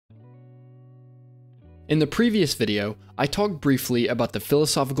In the previous video, I talked briefly about the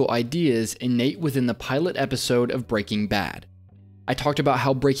philosophical ideas innate within the pilot episode of Breaking Bad. I talked about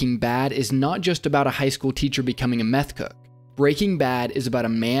how Breaking Bad is not just about a high school teacher becoming a meth cook. Breaking Bad is about a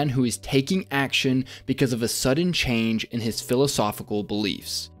man who is taking action because of a sudden change in his philosophical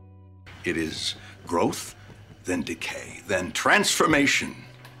beliefs. It is growth, then decay, then transformation.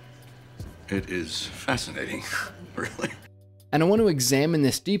 It is fascinating, really. And I want to examine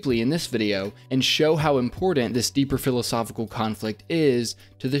this deeply in this video and show how important this deeper philosophical conflict is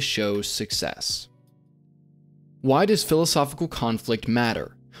to the show's success. Why does philosophical conflict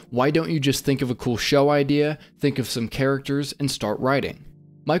matter? Why don't you just think of a cool show idea, think of some characters, and start writing?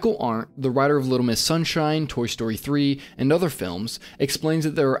 Michael Arndt, the writer of Little Miss Sunshine, Toy Story 3, and other films, explains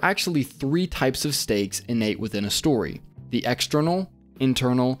that there are actually three types of stakes innate within a story: the external,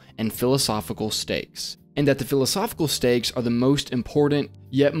 internal, and philosophical stakes. And that the philosophical stakes are the most important,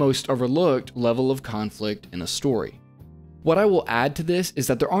 yet most overlooked level of conflict in a story. What I will add to this is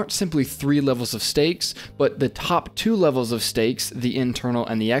that there aren't simply three levels of stakes, but the top two levels of stakes, the internal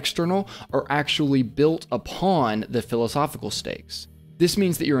and the external, are actually built upon the philosophical stakes. This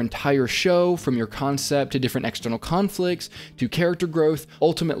means that your entire show, from your concept to different external conflicts to character growth,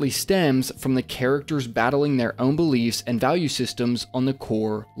 ultimately stems from the characters battling their own beliefs and value systems on the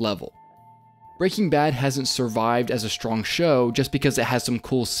core level. Breaking Bad hasn't survived as a strong show just because it has some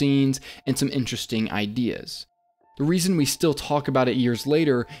cool scenes and some interesting ideas. The reason we still talk about it years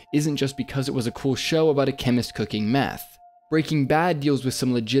later isn't just because it was a cool show about a chemist cooking meth. Breaking Bad deals with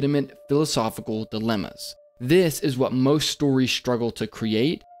some legitimate philosophical dilemmas. This is what most stories struggle to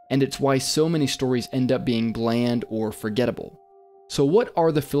create, and it's why so many stories end up being bland or forgettable. So what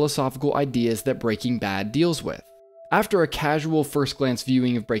are the philosophical ideas that Breaking Bad deals with? After a casual first glance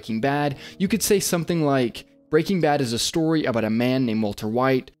viewing of Breaking Bad, you could say something like, Breaking Bad is a story about a man named Walter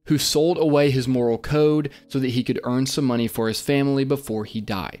White who sold away his moral code so that he could earn some money for his family before he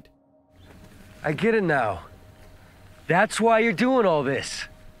died. I get it now. That's why you're doing all this.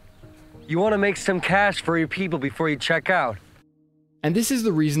 You want to make some cash for your people before you check out. And this is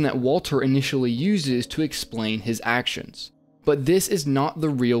the reason that Walter initially uses to explain his actions. But this is not the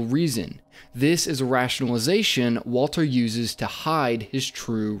real reason. This is a rationalization Walter uses to hide his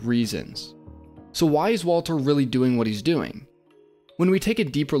true reasons. So why is Walter really doing what he's doing? When we take a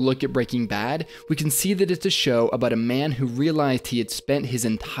deeper look at Breaking Bad, we can see that it's a show about a man who realized he had spent his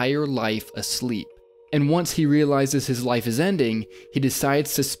entire life asleep. And once he realizes his life is ending, he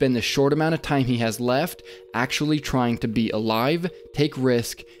decides to spend the short amount of time he has left actually trying to be alive, take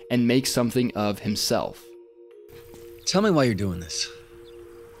risk, and make something of himself. Tell me why you're doing this.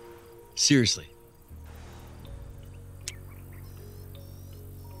 Seriously.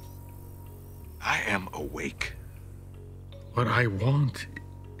 I am awake. What I want,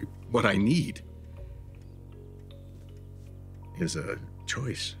 what I need, is a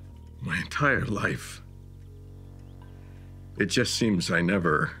choice. My entire life. It just seems I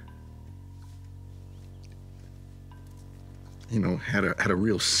never, had a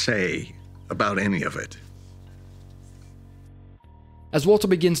real say about any of it. As Walter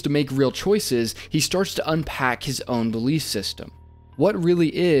begins to make real choices, he starts to unpack his own belief system. What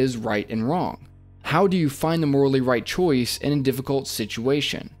really is right and wrong? How do you find the morally right choice in a difficult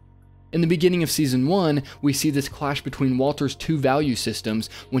situation? In the beginning of Season 1, we see this clash between Walter's two value systems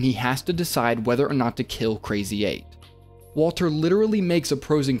when he has to decide whether or not to kill Crazy 8. Walter literally makes a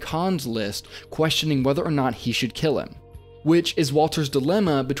pros and cons list, questioning whether or not he should kill him, which is Walter's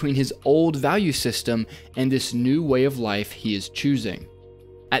dilemma between his old value system and this new way of life he is choosing.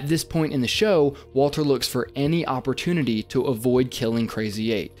 At this point in the show, Walter looks for any opportunity to avoid killing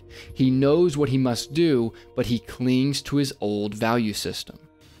Crazy 8. He knows what he must do, but he clings to his old value system.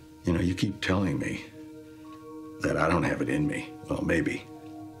 You keep telling me that I don't have it in me. Well, maybe.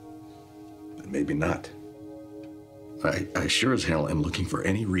 But maybe not. I sure as hell am looking for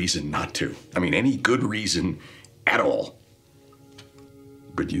any reason not to. I mean, any good reason at all.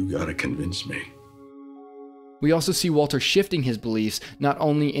 But you gotta convince me. We also see Walter shifting his beliefs not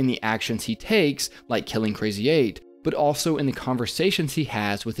only in the actions he takes, like killing Crazy 8, but also in the conversations he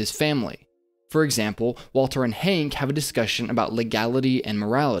has with his family. For example, Walter and Hank have a discussion about legality and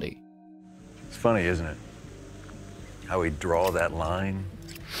morality. It's funny, isn't it? How we draw that line.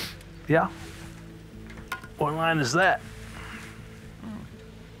 Yeah. What line is that?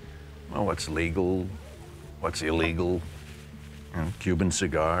 Well, what's legal, what's illegal, Cuban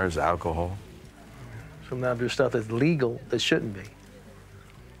cigars, alcohol. Sometimes there's stuff that's legal that shouldn't be.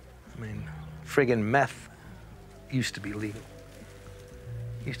 I mean, friggin' meth used to be legal.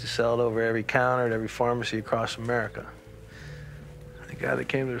 Used to sell it over every counter at every pharmacy across America. The guy that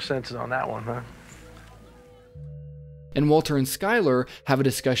came to their senses on that one, huh? And Walter and Skylar have a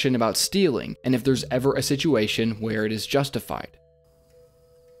discussion about stealing and if there's ever a situation where it is justified.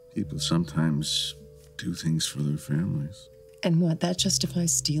 People sometimes do things for their families. And what, that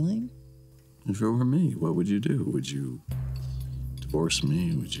justifies stealing? If it were me, what would you do? Would you divorce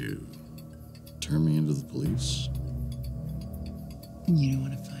me? Would you turn me into the police? You don't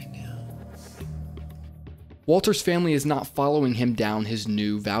want to find out. Walter's family is not following him down his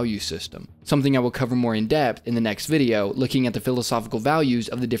new value system, something I will cover more in depth in the next video, looking at the philosophical values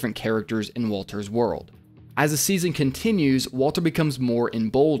of the different characters in Walter's world. As the season continues, Walter becomes more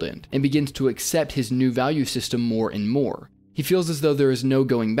emboldened and begins to accept his new value system more and more. He feels as though there is no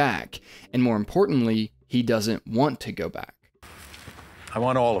going back, and more importantly, he doesn't want to go back. I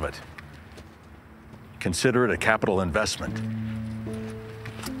want all of it. Consider it a capital investment.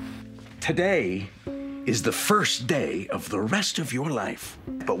 Today is the first day of the rest of your life.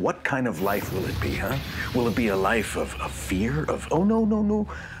 But what kind of life will it be, huh? Will it be a life of fear, of, oh, no,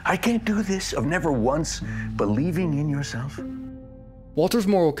 I can't do this, of never once believing in yourself? Walter's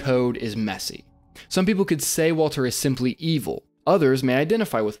moral code is messy. Some people could say Walter is simply evil. Others may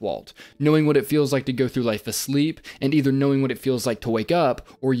identify with Walt, knowing what it feels like to go through life asleep, and either knowing what it feels like to wake up,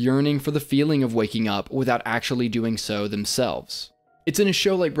 or yearning for the feeling of waking up without actually doing so themselves. It's in a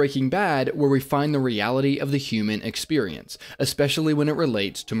show like Breaking Bad where we find the reality of the human experience, especially when it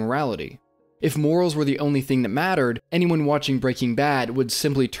relates to morality. If morals were the only thing that mattered, anyone watching Breaking Bad would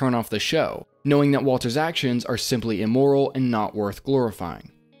simply turn off the show, knowing that Walter's actions are simply immoral and not worth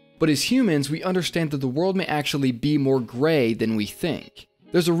glorifying. But as humans, we understand that the world may actually be more gray than we think.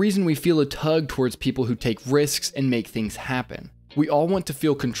 There's a reason we feel a tug towards people who take risks and make things happen. We all want to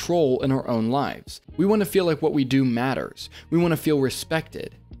feel control in our own lives. We want to feel like what we do matters. We want to feel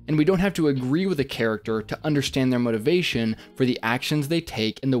respected. And we don't have to agree with a character to understand their motivation for the actions they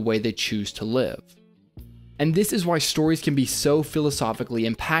take and the way they choose to live. And this is why stories can be so philosophically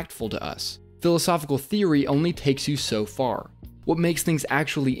impactful to us. Philosophical theory only takes you so far. What makes things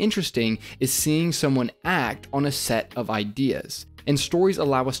actually interesting is seeing someone act on a set of ideas. And stories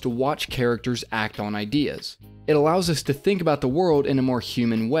allow us to watch characters act on ideas. It allows us to think about the world in a more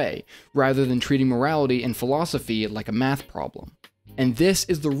human way, rather than treating morality and philosophy like a math problem. And this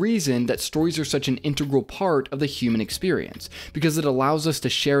is the reason that stories are such an integral part of the human experience, because it allows us to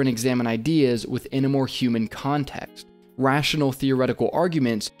share and examine ideas within a more human context. Rational theoretical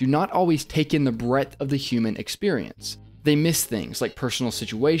arguments do not always take in the breadth of the human experience. They miss things like personal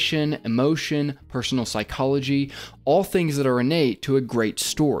situation, emotion, personal psychology, all things that are innate to a great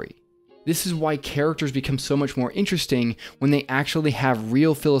story. This is why characters become so much more interesting when they actually have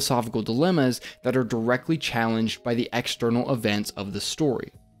real philosophical dilemmas that are directly challenged by the external events of the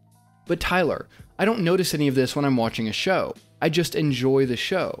story. But Tyler, I don't notice any of this when I'm watching a show. I just enjoy the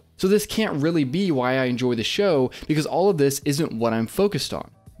show. So this can't really be why I enjoy the show, because all of this isn't what I'm focused on.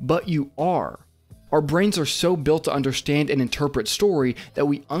 But you are. Our brains are so built to understand and interpret story that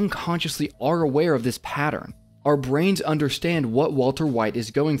we unconsciously are aware of this pattern. Our brains understand what Walter White is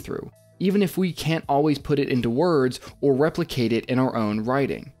going through, even if we can't always put it into words or replicate it in our own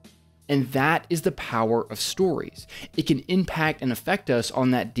writing. And that is the power of stories. It can impact and affect us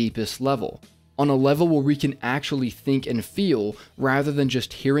on that deepest level, on a level where we can actually think and feel rather than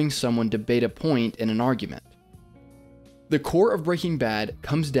just hearing someone debate a point in an argument. The core of Breaking Bad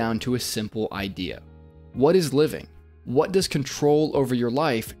comes down to a simple idea. What is living? What does control over your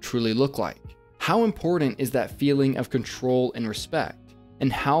life truly look like? How important is that feeling of control and respect?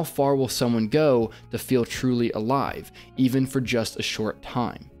 And how far will someone go to feel truly alive, even for just a short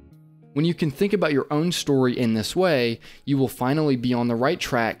time? When you can think about your own story in this way, you will finally be on the right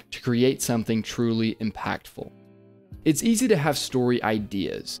track to create something truly impactful. It's easy to have story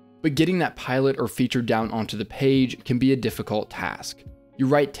ideas, but getting that pilot or feature down onto the page can be a difficult task. You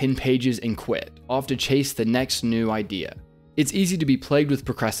write 10 pages and quit, off to chase the next new idea. It's easy to be plagued with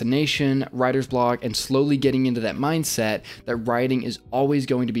procrastination, writer's block, and slowly getting into that mindset that writing is always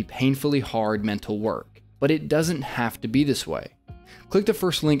going to be painfully hard mental work. But it doesn't have to be this way. Click the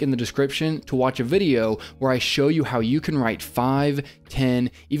first link in the description to watch a video where I show you how you can write 5, 10,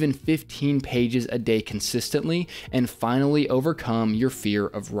 even 15 pages a day consistently and finally overcome your fear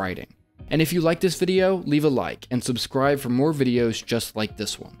of writing. And if you like this video, leave a like and subscribe for more videos just like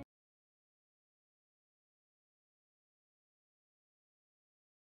this one.